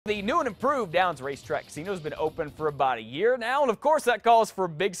The new and improved Downs Racetrack Casino has been open for about a year now, and of course that calls for a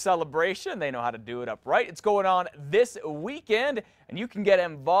big celebration. They know how to do it up right. It's going on this weekend, and you can get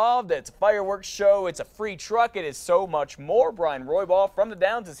involved. It's a fireworks show, it's a free truck, it is so much more. Brian Roybal from the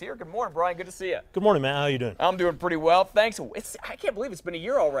Downs is here. Good morning, Brian. Good to see you. Good morning, Matt. How are you doing? I'm doing pretty well, thanks. I can't believe it's been a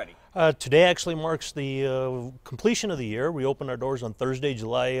year already. Today actually marks the completion of the year. We opened our doors on Thursday,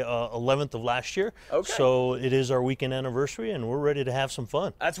 July 11th of last year. Okay. So it is our weekend anniversary, and we're ready to have some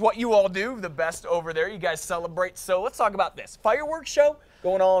fun. That's what you all do, the best over there. You guys celebrate. So let's talk about this. Fireworks show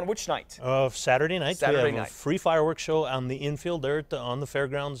going on which night? Saturday night. Saturday we have night. a free fireworks show on the infield there on the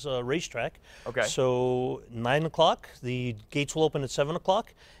fairgrounds racetrack. Okay. So 9 o'clock, the gates will open at 7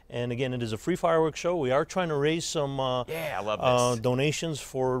 o'clock. And again, it is a free fireworks show. We are trying to raise some yeah, I love this. Donations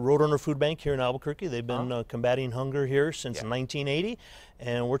for Roadrunner Food Bank here in Albuquerque. They've been combating hunger here since 1980,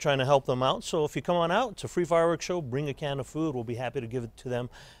 and we're trying to help them out. So if you come on out, it's a free fireworks show. Bring a can of food. We'll be happy to give it to them,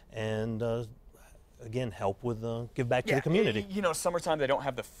 and again, help with give back to the community. You know, summertime they don't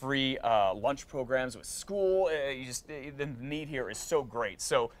have the free lunch programs with school. The need here is so great.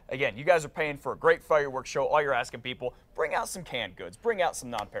 So again, you guys are paying for a great fireworks show. All you're asking people, bring out some canned goods, bring out some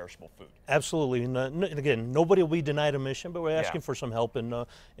non-perishable food. Absolutely, and again, nobody will be denied admission, but we're asking for some help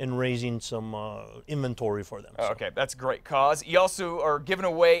in raising some inventory for them. Okay, that's a great cause. You also are giving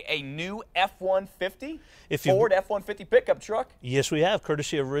away a new F-150, Ford F-150 pickup truck. Yes, we have,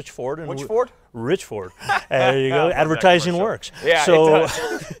 courtesy of Rich Ford. And which Ford? Rich Ford. There you go. Advertising works. Yeah, so, it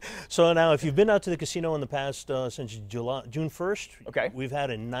does. So now, if you've been out to the casino in the past since June 1st, we've had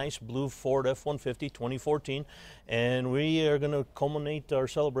a nice blue Ford F-150 2014, and we are going to culminate our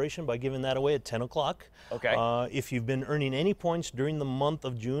celebration by giving that away at 10 o'clock. Okay. If you've been earning any points during the month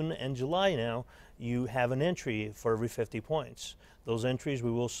of June and July now, you have an entry for every 50 points. Those entries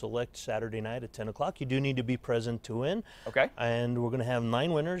we will select Saturday night at 10 o'clock. You do need to be present to win. Okay. And we're going to have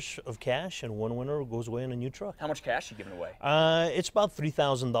 9 winners of cash, and 1 winner goes away in a new truck. How much cash are you giving away? It's about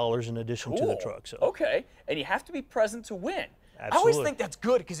 $3,000 in addition to the truck. So. Okay. And you have to be present to win. Absolutely. I always think that's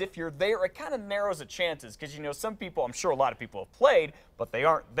good because if you're there, it kind of narrows the chances because, you know, some people, I'm sure a lot of people have played, but they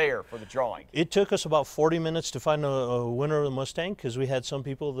aren't there for the drawing. It took us about 40 minutes to find a winner of the Mustang because we had some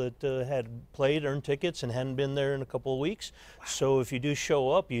people that had played, earned tickets, and hadn't been there in a couple of weeks. Wow. So if you do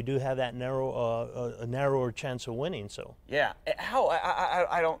show up, you do have that a narrower chance of winning. So yeah, how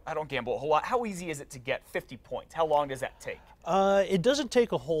I don't gamble a whole lot. How easy is it to get 50 points? How long does that take? It doesn't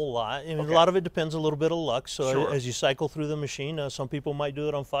take a whole lot. I mean, a lot of it depends a little bit of luck. So as you cycle through the machine, some people might do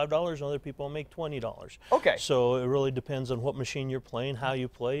it on $5, and other people make $20. Okay. So it really depends on what machine you're playing, how you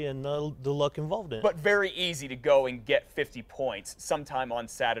play, and the luck involved in it. But very easy to go and get 50 points sometime on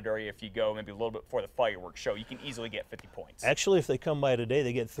Saturday if you go maybe a little bit before the fireworks show. You can easily get 50 points. Actually, if they come by today,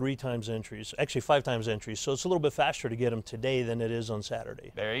 they get 3 times entries. Actually, 5 times entries. So it's a little bit faster to get them today than it is on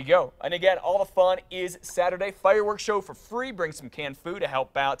Saturday. There you go. And again, all the fun is Saturday. Fireworks show for free. Bring some canned food to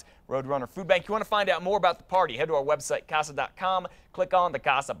help out Roadrunner Food Bank. You want to find out more about the party, head to our website, casa.com. Click on the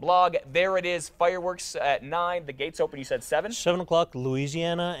Casa blog. There it is. Fireworks at 9. The gates open, you said 7? 7 o'clock.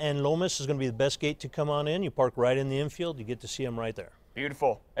 Louisiana and Lomas is going to be the best gate to come on in. You park right in the infield. You get to see them right there.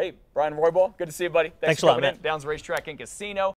 Beautiful. Hey, Brian Roybal, good to see you, buddy. Thanks a lot, coming in. Downs Racetrack and Casino.